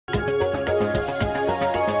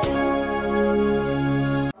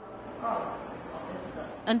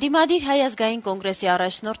Ընդդիմադիր Հայ ազգային կոնգրեսի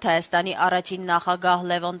առաջնորդ Հայաստանի առաջին նախագահ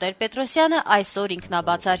Լեւոն Տեր-Պետրոսյանը այսօր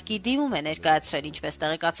ինքնաբացարկի դիմում է ներկայացրել, ինչպես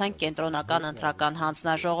տեղեկացան կենտրոնական ընտրական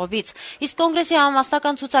հանձնաժողովից։ Իսկ կոնգրեսի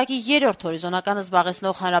համամասնական ցուցակի 3-րդ հորիզոնականը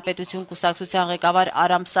զբաղեցնող Հանրապետություն կուսակցության ղեկավար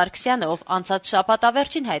Արամ Սարգսյանը, ով անցած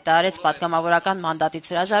շաբաթավերջին հայտարարեց պատգամավորական մանդատից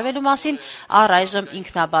հրաժարվելու մասին, առայժմ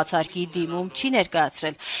ինքնաբացարկի դիմում չի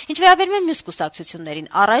ներկայացրել։ Ինչ վերաբերում է մյուս կուսակցություններին,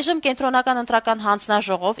 առայժմ կենտրոնական ընտրական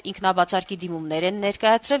հանձնաժողով ինքնաբացարկի դիմումներ են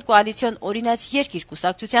ներկայացրել կոալիցիոն օրինաց երկիր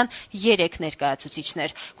կուսակցության 3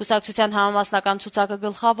 ներկայացուցիչներ։ Կուսակցության համամասնական ցուցակը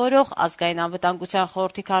գլխավորող ազգային անվտանգության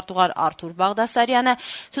խորհրդի քարտուղար Արթուր Բաղդասարյանը,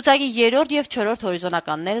 ցուցակի 3-րդ եւ 4-րդ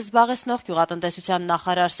հորիզոնականները զբաղեցնող գյուղատնտեսության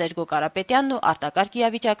նախարար Սերգո Կարապետյանն ու արտակարգ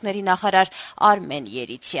իրավիճակների նախարար Արմեն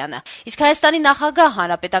Երիցյանը։ Իսկ Հայաստանի նախագահ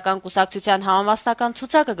Հանրապետական կուսակցության համամասնական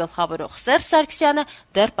ցուցակը գլխավորող Սերժ Սարգսյանը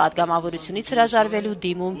դեռ պատգամավորությունից հրաժարվելու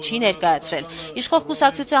դիմում չի ներկայացրել։ Իշխող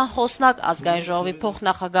կուսակցության խոսնակ ազգային ժողովի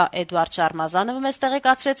փոխնախագահ Էդուարդ Շարմազանովը մեզ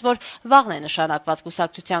տեղեկացրեց, որ վաղն է նշանակված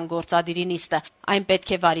կուսակցության գործադիրի նիստը։ Այն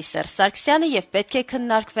պետք է վարի Սերժ Սարգսյանը եւ պետք է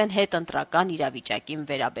քննարկվեն հետընտրական իրավիճակին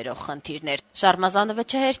վերաբերող խնդիրներ։ Շարմազանովը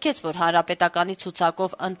չհերքեց, որ Հանրապետականի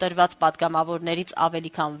ցուցակով ընտրված պատգամավորներից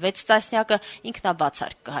ավելի քան 6 տասնյակը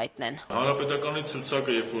ինքնաբացարկ կհայտնեն։ Հանրապետականի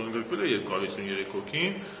ցուցակը երբ որ ընդգրկվել է 253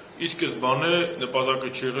 հոգին, ի սկզբանե նպատակը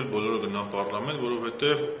չի եղել բոլորը գնան պարլամենտ,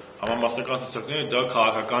 որովհետև համամասնական ցուցակները դա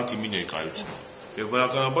քաղաքական թիմի ներկայություն է։ Եվ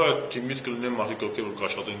բնականաբար այդ թիմից կլինեն մարդիկ, ովքեր որ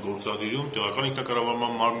կաշխատեն գործադիրում, տեղական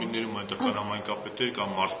ինքնակառավարման մարմիններում, այնտեղ կան համայնքապետեր,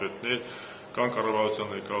 կան մարզպետներ, կան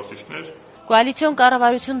կառավարության ներկայացուցիչներ։ Կոալիցիոն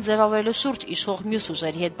կառավարություն ձևավորելու շուրջ իշխող մյուս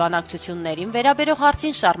ուժերի հետ բանակցություններին վերաբերող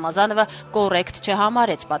հարցին Շարմազանովը կոռեկտ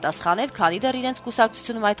չհամարեց պատասխանել, քանի դեռ իրենց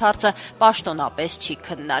կուսակցությունում այդ հարցը պաշտոնապես չի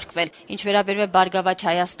քննարկվել։ Ինչ վերաբերում է Բարգավաճ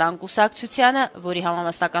Հայաստան կուսակցությանը, որի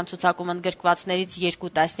համամասնական ցուցակում ընդգրկվածներից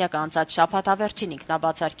 2 տասնյակը անցած շաբաթավերջին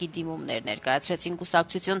ինքնաբացարկի դիմումներ ներկայացրեցին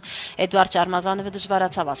կուսակցություն, Էդուարդ Շարմազանովը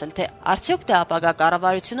դժվարացավ ասել, թե արդյոք դա ապագա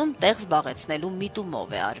կառավարությունում տեղ զբաղեցնելու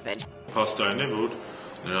միտումով է արվել։ Փաստային է, որ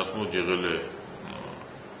նրանց մոտ եղել է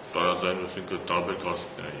տարաձայնություն, տարբեր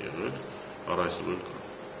կարծիքներ են եղել, առ այսօր էլ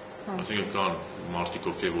կան։ Այսինքն կան մարդիկ,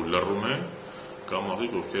 ովքեր որ լռում են, կան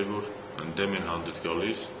մարդիկ, ովքեր որ ընդդեմ են հանդես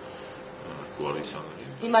գալիս կոալիցիաներին։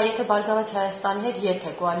 Հիմա եթե Բարգավաճ Հայաստանի հետ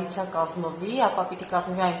եթե կոալիցիա կազմվի, ապա պիտի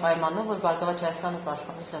կազմվի այն պայմանով, որ Բարգավաճ Հայաստանը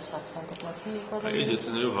պաշտպանի Սերժ Սարգսյանի թեկնածուի 2000։ Այս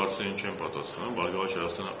հետներով հարցերին չեն պատասխանում, Բարգավաճ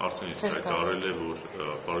Հայաստանը արդեն իսկ հայտարարել է, որ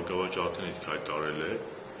Բարգավաճը արդեն իսկ հայտարարել է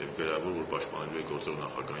եւ գրավոր, որ պաշտպանելու է գործող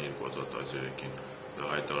նախագահան 2013-ին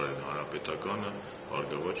հայտարարել Հանրապետականը,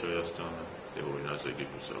 Բարգավաճ Հայաստանը եւ օրինաց երկիր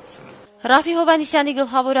կուսակցությունը։ Ռաֆի Հովհաննիսյանի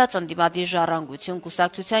գլխավորած ընդդիմադիր ժառանգություն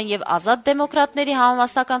կուսակցության եւ Ազատ դեմոկրատների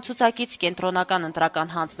համամասնական ցուցակից կենտրոնական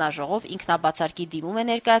ընտրական հանձնաժողով ինքնաբացարկի դիմում է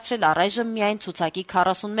ներկայացրել առայժմ միայն ցուցակի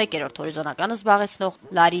 41-րդ հորիզոնականը զբաղեցնող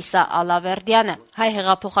Լարիսա Ալավերդյանը։ Հայ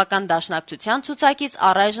հեղափոխական դաշնակցության ցուցակից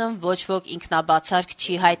առայժմ ոչ ոք ինքնաբացարկ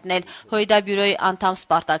չի հայտնել։ Հույդաբյուրոյի անդամ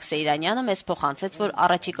Սպարտակ Սեյրանյանը մեզ փոխանցեց, որ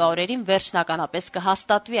առաջիկա օրերին վերջնականապես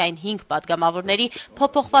կհաստատվի այն 5 պատգամավորների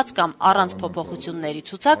փոփոխված կամ առանց փոփոխությունների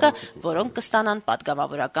ցուցակը, որոնք կստանան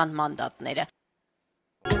պատգամավորական մանդատները։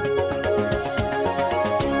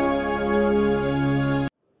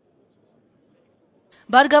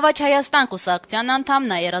 Բարգավաճ Հայաստան կուսակցության անդամ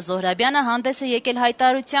Նաիրա Զոհրաբյանը հանդես է եկել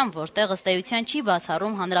հայտարարությամբ, որտեղ ըստ էության չի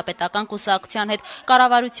բացառում Հանրապետական կուսակցության հետ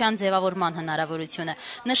կառավարության ձևավորման հնարավորությունը։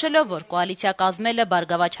 Նշելով, որ կոալիցիա կազմելը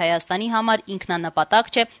Բարգավաճ Հայաստանի համար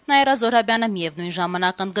ինքնանպատակ չէ, Նաիրա Զոհրաբյանը միևնույն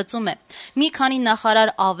ժամանակ ընդգծում է. մի քանի նախարար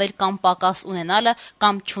ավել կամ պակաս ունենալը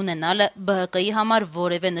կամ չունենալը ԲՀԿ-ի համար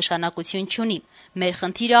որևէ նշանակություն չունի։ Մեր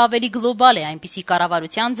խնդիրը ավելի գլոբալ է, այնպիսի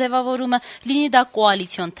կառավարության ձևավորումը, լինի դա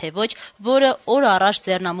կոալիցիոն թե ոչ, որը օր առաջ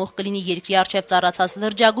ձեռնամուխ կլինի երկրի առջև ծառացած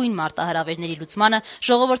լրջագույն մարտահրավերների լուծմանը,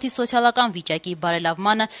 ժողովրդի սոցիալական վիճակի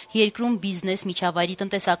բարելավմանը, երկրում բիզնես միջավայրի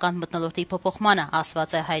տնտեսական մթնոլորտի փոփոխմանը,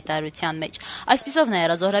 ասված է հայտարարության մեջ։ Այսպիսով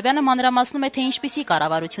Նաիրա Զոհրաբյանը մանրամասնում է, թե ինչպիսի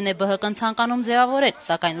կառավարություն է ԲՀԿ-ն ցանկանում ձևավորել,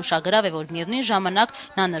 սակայն ուշագրավ է, որ միևնույն ժամանակ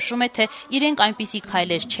նա նշում է, թե իրենք այնպիսի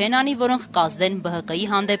քայլեր չեն անի, որոնք կազդեն ԲՀԿ-ի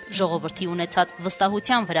հանդեպ ժողովրդի ունեցած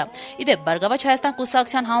վստահության վրա։ Իդեպ Բարգավաճ Հայաստան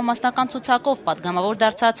կուսակցության համամասնական ցուցակով պատգամավոր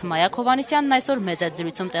դարձած Մայակ Հովհաննիսյանն այսօր մեծ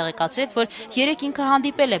ձրույթում տեղեկացրեց, որ երեկ ինքը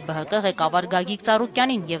հանդիպել է ԲՀԿ ղեկավար Գագիկ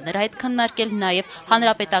Ծառուկյանին եւ նրա հետ քննարկել նաեւ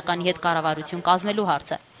Հանրապետականի հետ կառավարություն կազմելու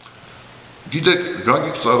հարցը։ Գիտեք,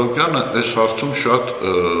 Գագիկ Ծառուկյանը այս հարցում շատ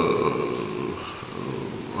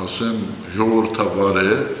ասեմ ժողովրդավար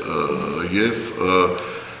է եւ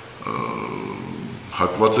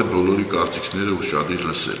հակված է բոլորի կարծիքները ուշադիր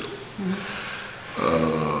լսել։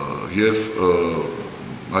 Եվ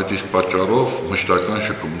այդ իսկ պատճառով մշտական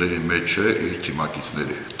շփումների մեջ է իր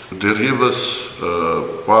թիմակիցների հետ։ Դեռևս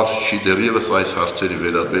պարզ չի, դեռևս այս հարցերի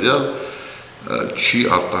վերաբերյալ չի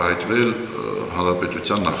արտահայտվել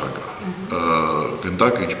հանրապետության նախագահ։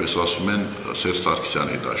 Գնդակը, ինչպես ասում են, Սերժ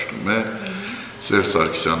Սարգսյանի դաշտում է։ Սերժ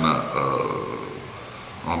Սարգսյանը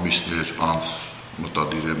ամիսներ անց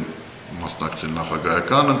մտադիր է մասնակցել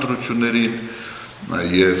նախագահական ընտրություններին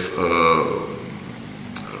եւ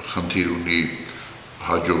խնդիր ունի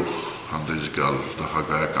հաջող հանդես գալ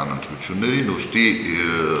նախագահական ընտրություններին, ուստի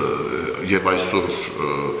եւ այսօր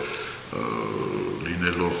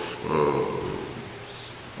լինելով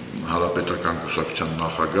Հանրապետական կուսակցության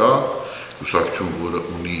նախագահ, կուսակցություն, որը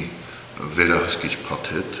ունի վերահսկիչ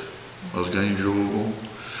փաթեթ ազգային ժողովում,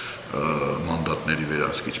 մանդատների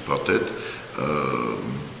վերահսկիչ փաթեթ,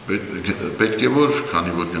 պետք է որ,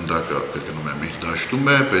 քանի որ գնդակը կրկնում եմ իր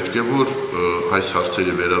դաշտում է, պետք է որ այս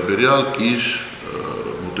հարցերի վերաբերյալ իր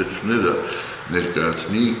մոտեցումները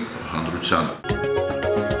ներկայացնի հանրությանը։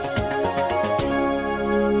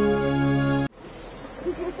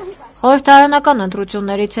 Խորհրդարանական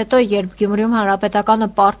ընտրություններից հետո, երբ Գյումրիում հանրապետականը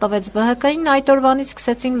պարտվեց ԲՀԿ-ին, այդ օրվանից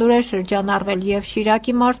սկսեցին լուրեր շրջանառվել եւ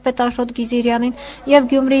Շիրակի մարզպետ Աշոտ Գիզիրյանին եւ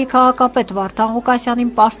Գյումրիի քաղաքապետ Վարդան Ղուկասյանին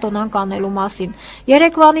պաշտոնանկ անելու մասին։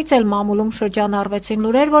 Երեկվանից էլ մամուլում շրջանառվեցին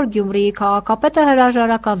լուրեր, որ Գյումրիի քաղաքապետը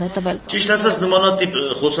հրաժարական է տվել։ Ճիշտ ասած, նմանատիպ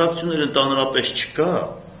խոսակցություններ ընդհանրապես չկա։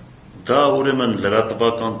 Դա ուրեմն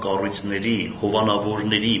լրատվական կառույցների,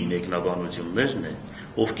 հովանավորների մեկնաբանություններն են,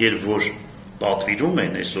 ովքեր որ պատվիրում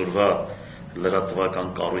են այսօրվա լրատվական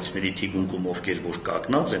կառույցների թիկունքում, ովքեր որ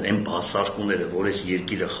կակնած են, այն բացարկումները, որ այս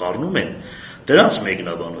երկիրը խառնում են, դրանց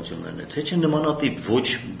մեկնաբանություններն են, թե չէ նմանատիպ ոչ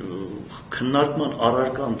քննարկման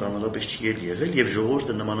առարկա ընդհանրապես չի եղել եւ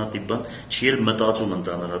ժողովուրդը նմանատիպ բան չի մտածում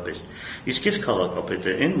ընդհանրապես։ Իսկ ես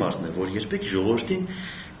քաղաքապետը այն մարդն է, որ երբեք ժողովրդին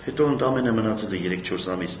հետո ընդամենը մնացել է 3-4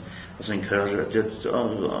 ամիս, ասենք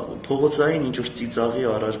փողոցային ինչ որ ծիծաղի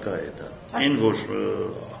առարկա է դա։ Այն որ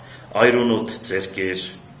այրոնոտ ձեռքեր,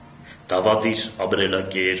 դավադիր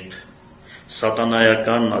ապրելակերպ,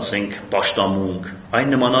 սատանայական, ասենք, պաշտամունք,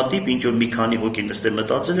 այն նմանատիպ, ինչ որ մի քանի հոգի նստել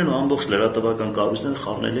մտածել են ու ամբողջ լրատվական կառույցները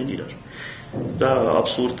խառնել են իրար։ Դա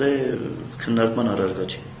абսուրդ է, քննարկման առարկա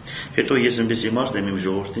չէ։ Հետո ես այնպեսի մարդ եմ, իմ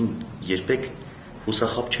ժողովրդին երբեք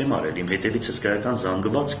հուսախաբ չեմ արել, իմ հետևից հսկայական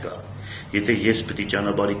զանգված կա։ Եթե ես պետք է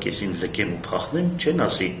ճանապարհի կեսին լքեմ ու փախնեմ, չեն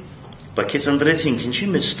ասի Բա քեզ ընտրեցինք, ինչի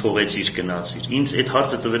մեզ թողեցիր գնացիր։ Ինձ այդ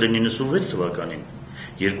հարցը տվել են 96 թվականին,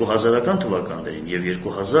 2000-ական թվականներին եւ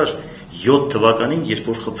 2007 թվականին, երբ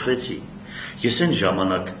որ խփվեցի։ Ես այն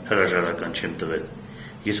ժամանակ հրաժարական չեմ տվել։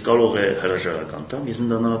 Ես կարող է հրաժարական տամ, ես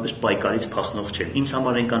ընդհանրապես պայքարից փախնող չեմ։ Ինձ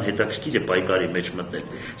համար այնքան հետաքրքիր է պայքարի մեջ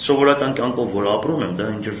մտնել։ Սովորական կյանքով որ ապրում եմ, դա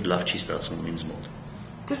ինչ որ լավ չի ստացվում ինձ մոտ։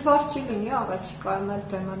 Դժվար չի լինի առաջիկայում այս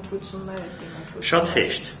դեմոկրատությունները դիմել։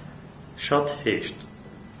 Շատ հեշտ։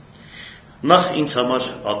 Նախ ինձ համար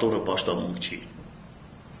ատորը պաշտամունք չի։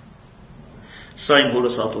 Սա իմ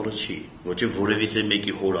հորս ատորը չի, ոչ է որևիցե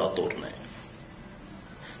մեկի հոր ատորն է։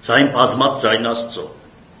 Ձայն բազմած ձայն Աստծո։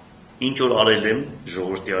 Ինչ որ արել եմ,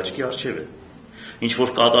 ժողովրդի աչքի առջև է։ Ինչ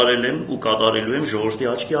որ կատարել եմ ու կատարելու եմ, ժողովրդի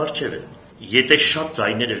աչքի առջև է։ Եթե շատ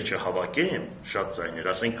ձայներ էլ չհավաքեմ, շատ ձայներ,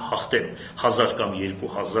 ասենք հաղթեմ 1000 կամ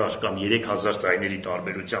 2000 կամ 3000 ձայների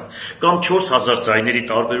տարբերությամբ, կամ 4000 ձայների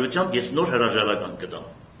տարբերությամբ ես նոր հրաժարական կտամ։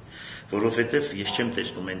 Որովհետև ես չեմ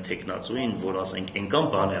տեսնում այն թեկնածուին, որ ասենք այնքան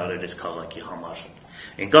բան է արել այս քաղաքի համար,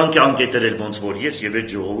 այնքան կյանք է դրել ոնց որ ես եւ այդ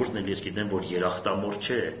ժողովուրդն էլ ես գիտեմ, որ երախտամոռ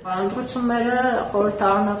չէ։ Ընտրությունները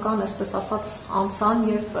խորհրդարանական, այսպես ասած, անցան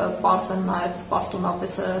եւ պարզ են նաեւ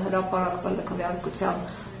պաշտոնապես հրապարակվել քվեարկության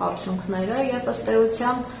արդյունքները եւ ըստ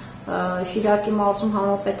էության Շիրակի մարզում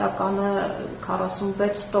հանրապետականը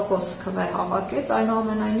 46% քվե հավաքեց,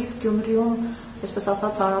 այնուամենայնիվ Գյումրիում, այսպես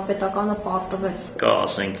ասած, հանրապետականը պարտվեց։ Կա,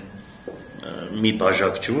 ասենք, մի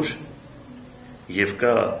բաժակ ջուր եւ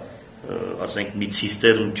կա, ասենք, մի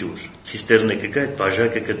ցիստերն ջուր։ Ցիստերնը կգա, այդ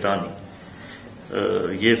բաժակը կտանի։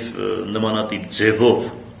 Եվ նմանատիպ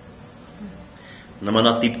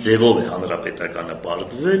ձևով է հանրապետականը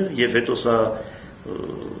պարտվել եւ հետո սա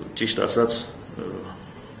ճիշտ ասած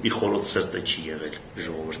ի խորոց սրտը չի եղել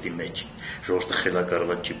ժողովրդի մեջ, ժողովուրդը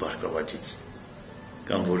խելակարված չի բարգավաճից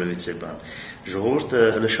կամ որևիցե բան։ Ժողովուրդը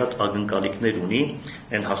հələ շատ ակնկալիքներ ունի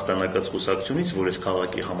այն հաղթանակած կուսակցությունից, որ այս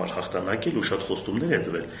քաղաքի համար հաղթանակել ու շատ խոստումներ է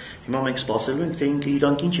տվել։ Հիմա մենք սպասելու ենք, թե ինքը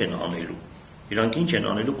իրանք ինչ են անելու։ Իրանք ինչ են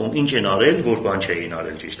անելու, կամ ինչ են արել, որ բան չէին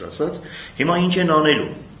արել, ճիշտ ասած։ Հիմա ինչ են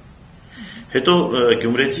անելու։ Հետո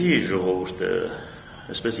գյումրեցի ժողովուրդը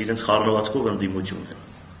այսպես իրենց խառնվածքով ընդդիմություն են։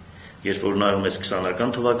 Երբ որ նայում ես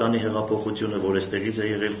 20-ական թվականի հեղափոխությունը, որ այստեղից է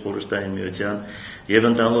եղել խորհրդային միության եւ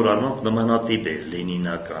ընդհանուր առմամբ նմանատիպ է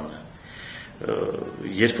լենինականը։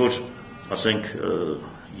 Երբ որ ասենք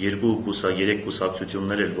երեք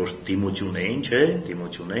կուսակցություններ էլ, որ դիմություն էին, չէ,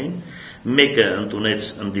 դիմություն էին, մեկը ընդունեց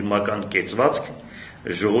ընդդիմական կեցվածք,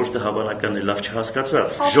 ժողովուրդը հավանական է լավ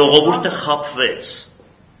չհասկացավ, ժողովուրդը խաբվեց,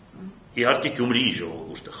 իհարկե Գյումրիի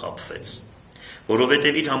ժողովուրդը խաբվեց,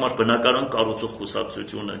 որովհետև իր համար բնակարան կառուցող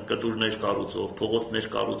կուսակցությունը, կտուրներ կառուցող, փողոցներ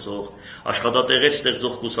կառուցող, աշխատատեղեր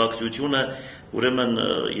ստեղծող կուսակցությունը, ուրեմն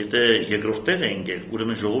եթե երկրորդ տեղ է ընկել,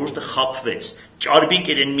 ուրեմն ժողովուրդը խաբվեց,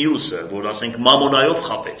 ճարբիկ էր այն մյուսը, որ ասենք մամոնայով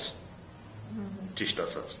խաբեց, ճիշտ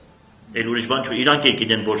ասած, էլ ուրիշ բան չէ, իրանք է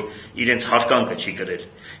գիտեն, որ իրենց հարկանքը չի գրել,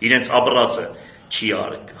 իրենց ապրածը չի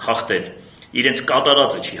հաղթել, իրենց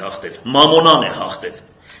կատարածը չի հաղթել, մամոնան է հաղթել,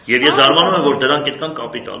 եւ ես զարմանում եմ, որ դրանք այդքան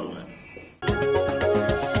կապիտալում են։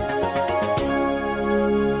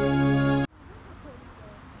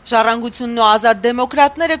 Ժառանգությունն ու ազատ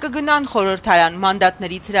դեմոկրատները կգնան խորհրդարան,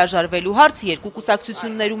 մանդատներից հրաժարվելու հարց երկու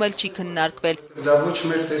կուսակցություններում էլ չի քննարկվել։ Դա ոչ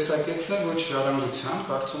մեր տեսակետն է, ոչ ժառանգության,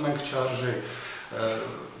 կարծում ենք չարժե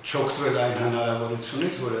չօգտվել այն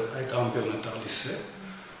հնարավորությունից, որ այդ ամբիոնը տալիս է,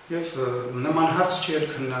 եւ նման հարց չի էլ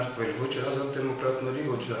քննարկվել ոչ ազատ դեմոկրատների,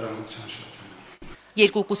 ոչ ժառանգության շրջանում։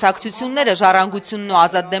 Երկու կուսակցությունները, ժառանգությունն ու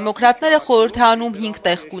ազատ դեմոկրատները խորհրդարանում 5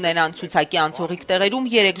 տեղ կունենան, ցուցակի անցողիկ տեղերում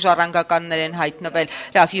 3 ժառանգականներ են հայտնվել՝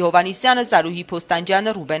 Ռաֆի Հովհաննիսյանը, Զարուհի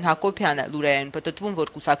Փոստանջյանը, Ռուբեն Հակոբյանը։ Լուրեր են պտտվում, որ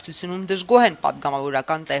կուսակցությունում դժգոհ են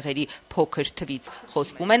պատգամավորական տեղերի փոքր թվից։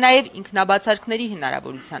 Խոսվում է նաև ինքնաբացարկների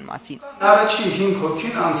հնարավորության մասին։ Առաջին 5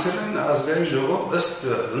 հոգին անցել են ազգային ժողով ըստ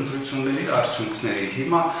ընտրությունների արդյունքների։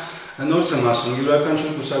 Հիմա նորից եմ ասում,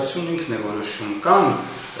 յուրաքանչյուր կուսակցություն ինքն է որոշում, կան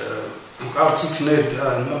կարծիքներ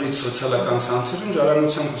նորից սոցիալական ցանցերում,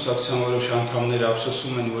 ժառանգության կուսակցության որոշ անդամներ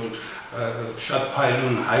ափսոսում են, որ շատ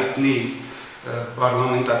փայլուն հայտնի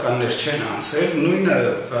պարլամենտականներ չեն անցել, նույնը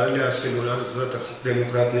կարելի ասել, որ ազատ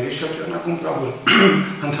դեմոկրատների շրջանակում կա, որ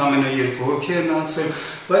ընդամենը 2 հոգի են անցել,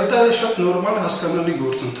 բայց դա շատ նորմալ հասկանալի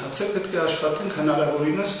գործընթաց է, պետք է աշխատենք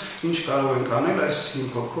հնարավորինս ինչ կարող ենք անել այս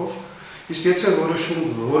 5 հոգով, իսկ եթե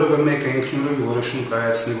որևէ մեկը ինքնուրույն որոշում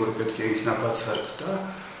կայացնի, որ պետք է ինքնաբացարկ տա,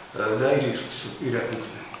 դա իր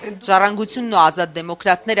իրավունքն է։ Ժառանգությունն ու ազատ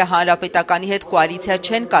դեմոկրատները հանրապետականի հետ կոալիցիա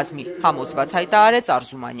չեն կազմի, համոզված հայտարարեց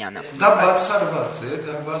Արզումանյանը։ Դա բացառված է,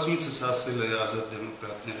 դա բազմիցս ասել է ազատ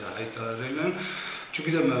դեմոկրատները հայտարարել են,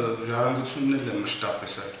 չգիտեմ, ժառանգությունն էլ է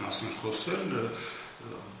մշտապես այդ մասին խոսել,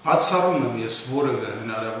 բացառում եմ ես որևէ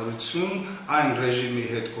հնարավորություն այն ռեժիմի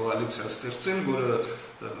հետ կոալիցիա ստեղծել, որը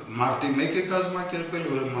մարտի 1 է կազմակերպել,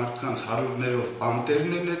 որը մարդկանց հարյուրներով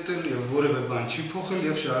բանտերն է նետել եւ որևէ բան չի փոխել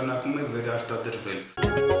եւ շարունակում է վերարտադրվել։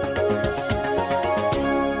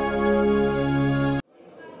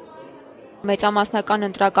 Մեծամասնական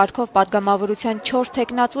ընտրակարգով պատգամավորության 4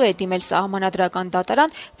 թեկնածու է դիմել սահմանադրական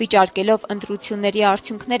դատարան, վիճարկելով ընտրությունների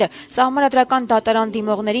արդյունքները։ Սահմանադրական դատարան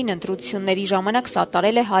դիմողներին ընտրությունների ժամանակ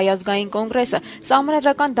սատարել է Հայ ազգային կոնգրեսը։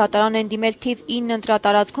 Սահմանադրական դատարան են դիմել թիվ 9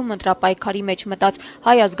 ընտրատարածքում ընտրապայքարի մեջ մտած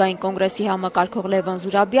Հայ ազգային կոնգրեսի համակարգող Լեւոն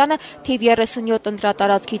Զուրաբյանը, թիվ 37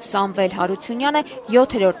 ընտրատարածքից Սամվել Հարությունյանը,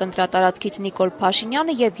 7-րդ ընտրատարածքից Նիկոլ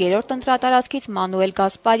Փաշինյանը եւ 3-րդ ընտրատարածքից Մանուել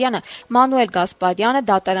Գասպարյանը։ Մանուել Գասպարյանը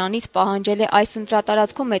դատարանից պահանջել է այս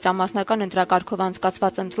ընտրատարածքում մեծամասնական ընտրակարգով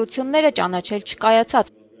անցկացված ընտրությունները ճանաչել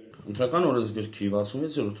չկայացած։ Ընտրական օրենսգրքի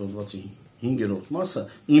 66-րդ հոդվածի 5-րդ մասը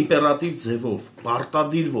իմպերատիվ ձևով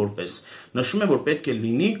պարտադիր որպես նշում է, որ պետք է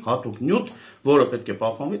լինի հատուկ նյութ, որը պետք է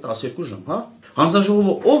պահպանվի 12 ժամ, հա։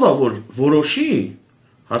 Հանձնաժողովը ով է որ որոշի,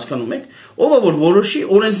 հասկանում եք, ով է որ որոշի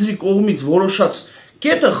օրենսդրի կողմից որոշած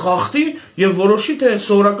կետը խախտի եւ որոշի թե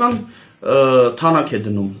սովորական թանակ է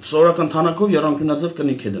դնում, սովորական թանակով եռանկյունաձև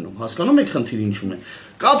կնիկ է դնում, հասկանում եք խնդիրը ինչու՞ն է,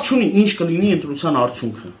 կապ չունի ինչ կլինի ընտրության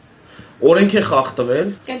արդյունքը, օրենք է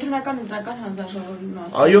խախտվել, Կենտրոնական ընտրական հանձնաժողովի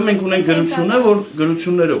մասին, այո մենք ունենք գրություն է, որ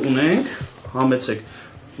գրությունները ունենք, համեցեք,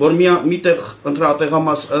 որ միտեղ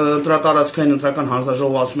ընտրատարածքային ընտրական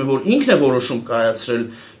հանձնաժողովը ասում է, որ ինքն է որոշում կայացրել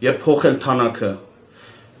եւ փոխել թանակը,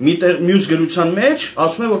 մյուս գրության մեջ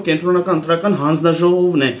ասում է, որ կենտրոնական ընտրական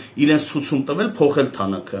հանձնաժողովն է իրենց ցուցում տվել փոխել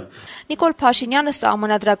թանակը։ Նիկոլ Փաշինյանը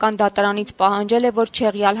սահմանադրական դատարանից պահանջել է, որ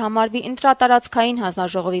չեղյալ համարվի ընտրատարածքային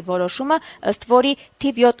հանձնաժողովի որոշումը, ըստ որի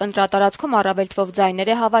թիվ 7 ընտրատարածքում առավելտվով ձայներ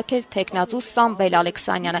է հավաքել թեկնածու Սամվել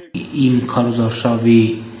Ալեքսանյանը։ Իմ քարոզարշավի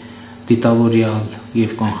դիտավորյալ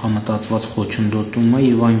եւ կանխամտածված խոչընդոտումը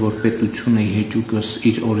եւ այն, որ պետությունը հեճուկս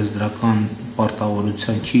իր օրենսդրական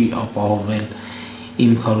պարտավորության չի ապահովել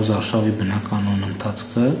իմ քարոզարշավի բնականոն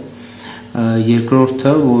ընթացքը,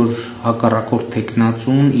 երկրորդը, որ հակառակորդ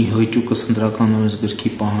թեկնածուն ի հեճուկս ընտրական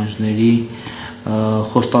օրենսգրքի պահանջների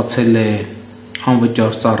խոստացել է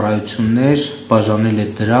անվճար ծառայություններ, բաժանել է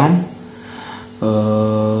դրամ,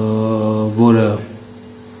 որը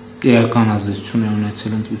էական ազդեցություն է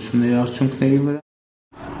ունեցել ընտրությունների արդյունքների վրա։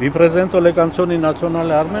 Vi presento le canzoni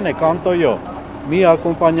nazionali armene, canto io. Mi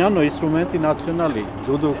accompagnano strumenti nazionali.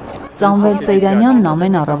 Դուդուկ։ Սամվել Սեյրանյանն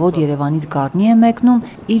ամեն առավոտ Երևանից Գառնի է մեկնում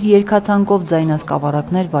իր երգացանկով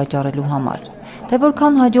ձայնասկավառակներ վաճառելու համար։ Թե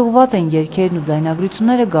որքան հաջողված են երգերն ու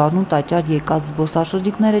ձայնագրությունները Գառնու տաճար եկած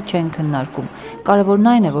զբոսաշրջիկները չեն քննարկում։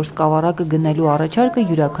 Կարևորն այն է, որ սկավառակը գնելու առաջարկը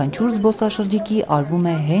յուրաքանչյուր զբոսաշրջիկի արվում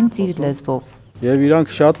է հենց իր լեզվով։ Եվ իրանք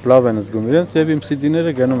շատ լավ են զգում իրենց եւ իմ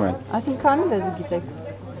CD-ները գնում են։ Այսինքն քանի լեզու գիտեք։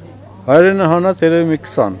 Հայերենը հանած երևի մի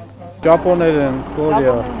 20։ Ճապոներեն,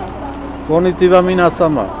 կորեա, կոնիցիվա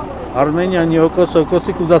մինասամա, Արմենիա, նյոկոս,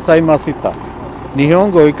 օկոսի կուդասայի մասիտա,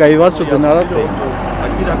 նիհոնգո, իկայվասու դնարատե։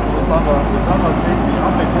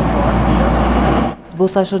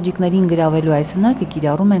 Զբոսաշրջիկներին գրավելու այս հնարքը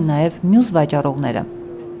կիրառում են նաև մյուս վաճառողները։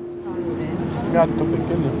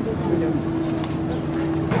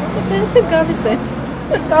 Դրանց գալիս են։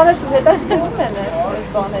 Կարետ հետաքրքրում են այս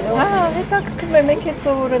բաներով։ Հա, հետաքրքրում է, մենք էլ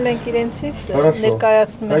սովորել ենք իրենցից,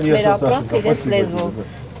 ներկայացնում ենք մեր ապրանքը իրենց լեզվով։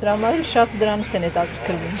 Դրա համար շատ դրանից են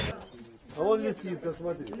հետաքրքրվում։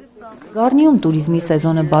 Գառնիում туриզմի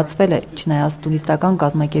սեզոնը բացվել է, չնայած տուրիստական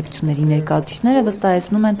կազմակերպությունների ներկայացուցիչները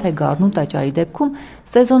վստահեցնում են, թե Գառնու տաճարի դեպքում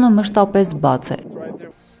սեզոնը մշտապես բաց է։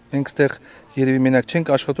 Մենք ստեղ երևի մենակ չենք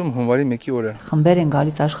աշխատում հունվարի 1-ի օրը։ Խմբեր են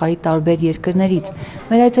գալիս աշխարհի տարբեր երկրներից։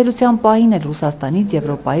 Մեր այցելության պահին էլ Ռուսաստանից,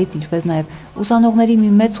 Եվրոպայից, ինչպես նաև ուսանողների մի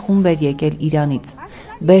մեծ խումբ էր եկել Իրանից։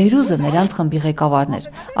 Բեհրուզը նրանց խմբի ղեկավարն էր,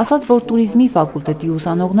 ասաց, որ туриզմի ֆակուլտետի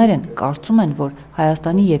ուսանողներ են, կարծում են, որ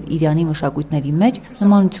Հայաստանի եւ Իրանի մշակույթների մեջ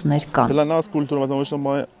նմանություններ կան։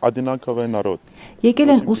 Եկել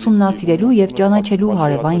են ուսումնասիրելու եւ ճանաչելու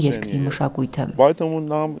հարևան երկրի մշակույթը։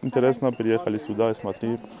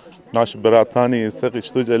 Наши братаны,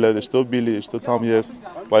 что делали, что били, что там есть,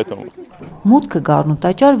 поэтому. Մուտքը Գառնու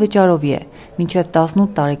տաճար վճարովի է, մինչև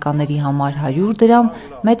 18 տարեկանների համար 100 դրամ,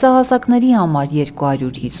 մեծահասակների համար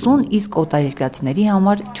 250, իսկ օտարերկրացիների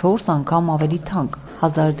համար 4 անգամ ավելի թանկ,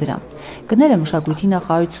 1000 դրամ։ Գները մշակույթի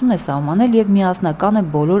նախարարությունն է սահմանել եւ միասնական է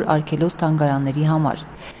բոլոր արգելոց թանգարանների համար։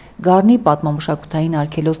 Գառնի պատմամշակութային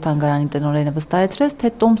արգելոց թանգարանի տնօրենը վստահեցրեց, թե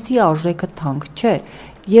տոմսի արժեքը թանկ չէ,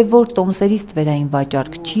 եւ որ տոմսերից տվերային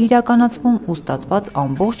վաճառք չի իրականացվում ու ստացված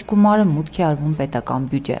ամբողջ գումարը մուտք է արվում պետական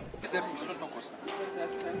բյուջե։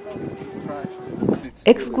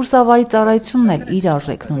 Էքսկուրսավարի ծառայությունն էլ իր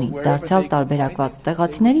արժեքն ունի, դարձյալ տարբերակված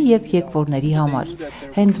տեղացիների եւ եկվորների համար։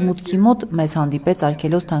 Հենց մուտքի մոտ մեզ հանդիպեց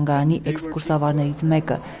արգելոց թանգարանի էքսկուրսավարներից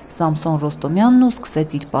մեկը, Սամսոն Ռոստոմյանն ու սկսեց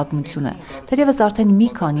իր պատմությունը։ Թերևս արդեն մի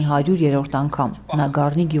քանի 100-րդ անգամ։ Նա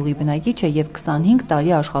Գառնի գյուղի բնակիչ է եւ 25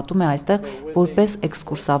 տարի աշխատում է այստեղ որպես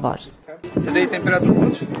էքսկուրսավար։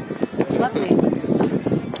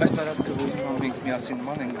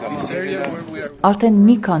 Արդեն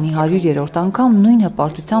մի քանի 100-րդ անգամ նույն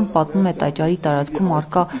հպարտությամբ պատմում է տաճարի տարածքում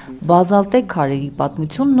առկա բազալտե քարերի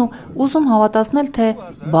պատմությունն ու ուզում հավատացնել, թե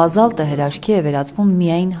բազալտը հրաշքի է վերածվում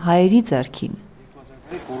միայն հայերի ձեռքին։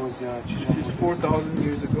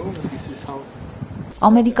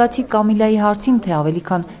 Ամերիկացի Կամիլայի հարցին, թե ավելի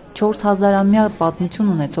քան 4000-ամյա պատմություն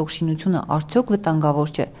ունեցող շինությունը արդյոք վտանգավոր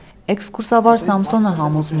չէ, էքսկուրսավար Սամսոնը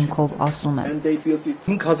համոզմունքով ասում է։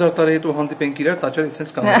 5000 տարի հետո հանդիպենք իրար, տաճարը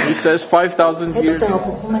ինձ կանգնի։ Հետո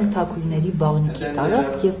տեղափոխվում ենք Թագուհիների բաղնիքի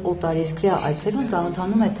տարածք եւ օտարերկրյա այցելուն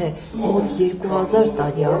ծանոթանում է, թե մոտ 2000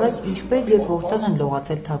 տարի առաջ ինչպես եւ որտեղ են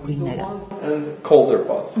լողացել թագուհիները։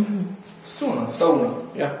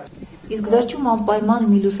 Իսկ վերջում անպայման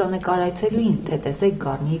մի լուսանկար այցելուին, թե տեսեք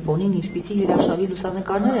Գառնիի ֆոնին ինչպիսի հրաշալի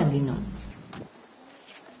լուսանկարներ են լինում։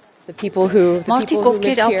 Մարդիկ,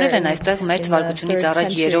 ովքեր ապրել են այստեղ մեր թվարկությունից առաջ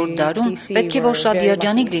 3-րդ դարում, պետք է որ շատ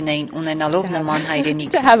երջանիկ լինեին ունենալով նման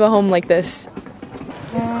հայրենիք։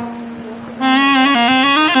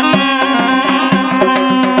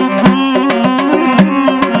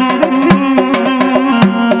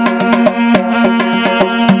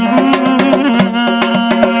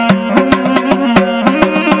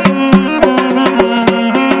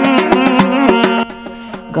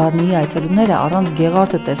 Գառնիի այցելուները առանց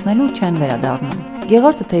Գեղարդը տեսնելու չեն վերադառնում։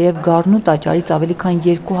 Գեղարդը թեև Գառնու տաճարից ավելի քան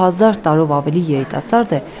 2000 տարով ավելի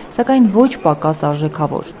երիտասարդ է, սակայն ոչ պակաս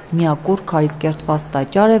արժեքավոր։ Միակուռ քարից կերտված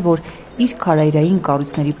տաճար է, որ իր քարայրային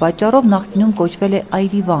կառույցների պատճառով նախկինում կոչվել է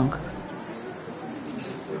Այրի վանք։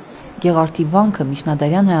 Գեղարդի վանքը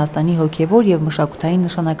միջնադարյան Հայաստանի հոգևոր եւ մշակութային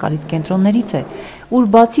նշանակալից կենտրոններից է, ուր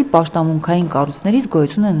բացի պաշտամունքային կառույցներից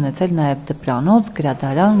գոյություն են ունեցել նաեւ դպրանոց,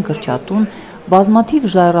 գրադարան, գրչատուն, բազմաթիվ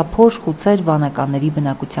ժայռափոշ խուցեր վանականների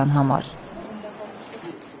բնակության համար։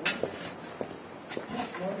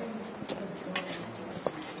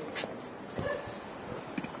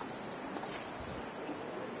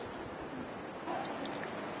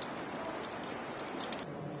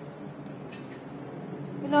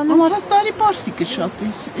 համար։ Անցած տարի պարսիկը շատ է,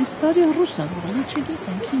 այս տարի ռուսը, որը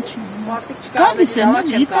չգիտենք ինչի։ Գալիս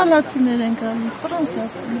են, իտալացիներ են գալիս,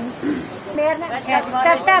 ֆրանսիացիներ։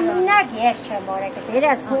 Սեֆտա մինակ ես չեմ որակը։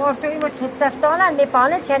 Իրաց փոխտույի մոտ սեֆտոնա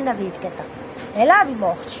նեպալը չեն նվիր կտա։ Էլավի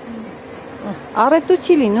մոխջ։ Առևտուր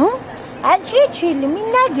չի լինում։ Չի,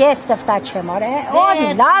 մինակ ես սեֆտա չեմ արա։ Օի,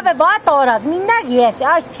 լավ է, վատ օրած, մինակ ես,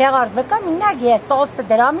 այս թեղարդվեկա մինակ ես 10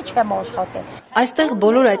 դրամի չեմ աշխատել։ Այստեղ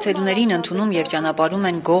բոլոր այցելուներին ընդունում եւ ճանապարհում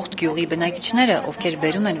են Գողթ գյուղի բնակիչները, ովքեր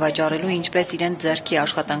բերում են վաճառելու ինչպես իրենց ձեռքի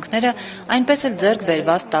աշխատանքները, այնպես էլ ձեռք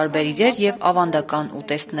բերված տարբեր իրեր եւ ավանդական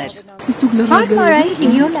ուտեստներ։ Հարմարային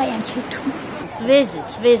իոլայան քեթում։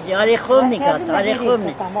 Свежий, ореховник,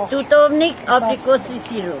 ореховник. Тутовник, абрикосовый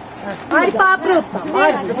сироп. Али попробуй.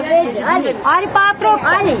 Али попробуй.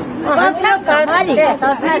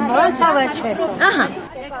 Ага.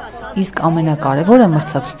 Իսկ ամենակարևորը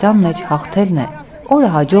մրցակցության մեջ հաղթելն է, օրը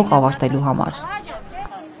հաջող ավարտելու համար։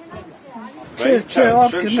 Չէ,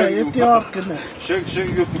 արկն է, էտի արկն է։ Շեք,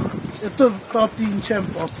 Էտո տատին չեմ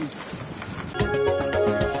պատի։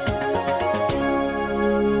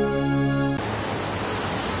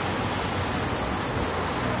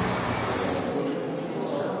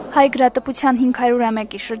 Հայ գրատպության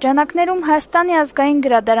 501-ի շրջանակներում Հայաստանի ազգային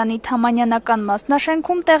գրադարանի թամանյանական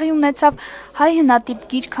մասնաշենքում տեղի ունեցավ հայ հնատիպ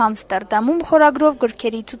գիրք Ամստերդամում խորագրով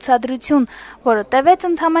գրքերի ցուցադրություն, որը տևեց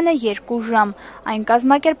ընդամենը 2 ժամ։ Այն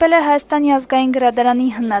կազմակերպել է Հայաստանի ազգային գրադարանի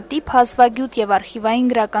հնատիպ, հազվագյուտ եւ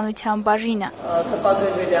արխիվային գրականության բաժինը։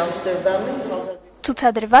 Տպագրվել է Ամստերդամում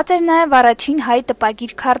Ցուցադրված էր նաև առաջին հայ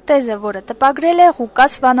տպագիր քարտեզը, որը տպագրել է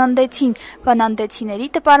Ղուկաս Վանանդեցին, Վանանդեցիների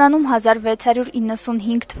տպարանում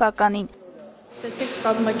 1695 թվականին։ Տեսեք,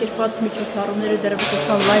 կազմակերպված միջոցառումները դեռևս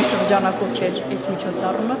այդքան լայն շրջանակով չէր այս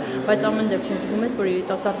միջոցառումը, բայց ամեն դեպքում զգում ես, որ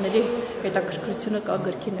երիտասարդների հետաքրքրությունը կա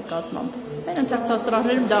գրքի նկատմամբ։ Այն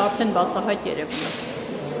ընթերցասրահներում դա արդեն բացահայտ երևում է։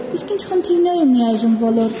 Իսկ ինչ խնդիրներ ունի այժմ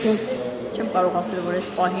ոլորտը։ Չեմ կարող ասել, որ այս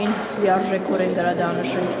պահին լիարժեքորեն գրադարանը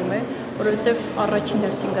շնչում է, որովհետև առաջին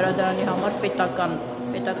հերթին գրադարանի համար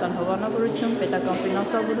պետական հովանավորություն, պետական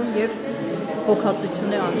ֆինանսավորում եւ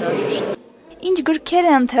հոգացություն է անհրաժեշտ։ Ինչ գրքեր է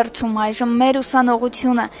ընթերցում այժմ մեր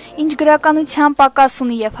ուսանողությունը, ինչ գրականության պակաս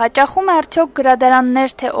ունի եւ հաճախում է արդյոք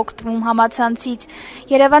գրադարաններ թե օգտվում համացանցից։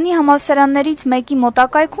 Երևանի համալսարաններից մեկի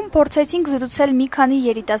մոտակայքում փորձեցինք զրուցել մի քանի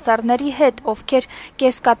երիտասարդների հետ, ովքեր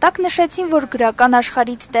կեսկատակ նշեցին, որ գրական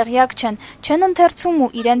աշխարհից տեղյակ չեն ընթերցում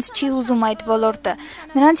ու իրենց չի հուզում այդ ոլորտը։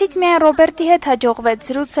 Նրանցից միայն Ռոբերտի հետ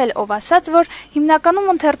հաջողվեց զրուցել, ով ասաց, որ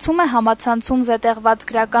հիմնականում ընթերցում է համացանցում զետեղված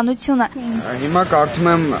գրականությունը։ Հիմա կարդում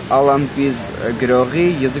եմ Ալանպիզ գրողի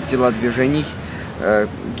 «Язык телодвижений»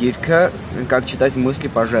 գիրքը, как читать мысли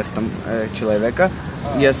по жестам человека։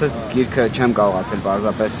 Ես այդ գիրքը չեմ կարողացել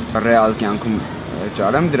պարզապես ռեալ կյանքում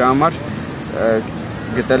ճարեմ, դրա համար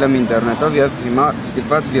գտել եմ ինտերնետով եւ հիմա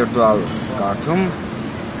ստիպված վիրտուալ կարդում։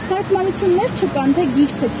 Թարգմանություններ չկան, թե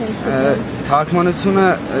գիրքը չես գտել։ Թարգմանությունը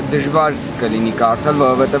դժվար կլինի կարդալ,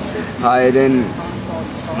 որովհետեւ հայերեն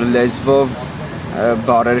լեզվով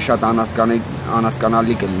բառերը շատ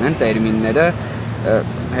անհասկանալի կլինեն, տերմինները,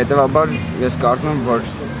 հետևաբար ես կարծում եմ, որ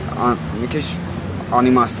մի քիչ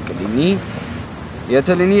անիմաստ կլինի,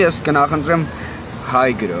 եթե լինի ես կնախընտրեմ հայ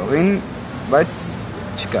գրողին, բայց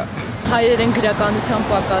չկա։ Հայերեն գրականության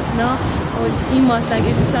պակասն է, իմ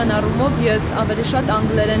մասնագիտության առումով ես ավելի շատ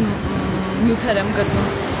անգլերեն նյութեր եմ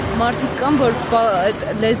գտնում։ Մարդիկ կան, որ այդ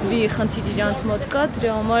լեզվի խնդիր իրանց մոտ կա,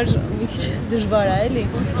 դրա համար մի քիչ դժվար է, էլի։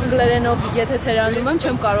 Անգլերենով եթե թերանում եմ,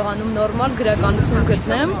 չեմ կարողանում նորմալ գրականություն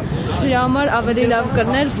գտնեմ, դրա համար ավելի լավ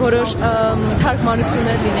կլներ որոշ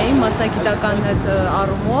թարգմանություններ լինեին մասնագիտական այդ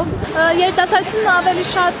առումով։ Երիտասարդությունը ավելի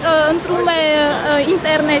շատ ընտրում է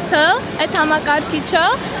ինտերնետը, այդ համակարգիչը,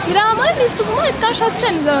 դրա համար ինձ թվում է այդքան շատ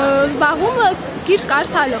չեն զբաղվում գիրք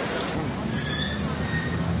կարդալով։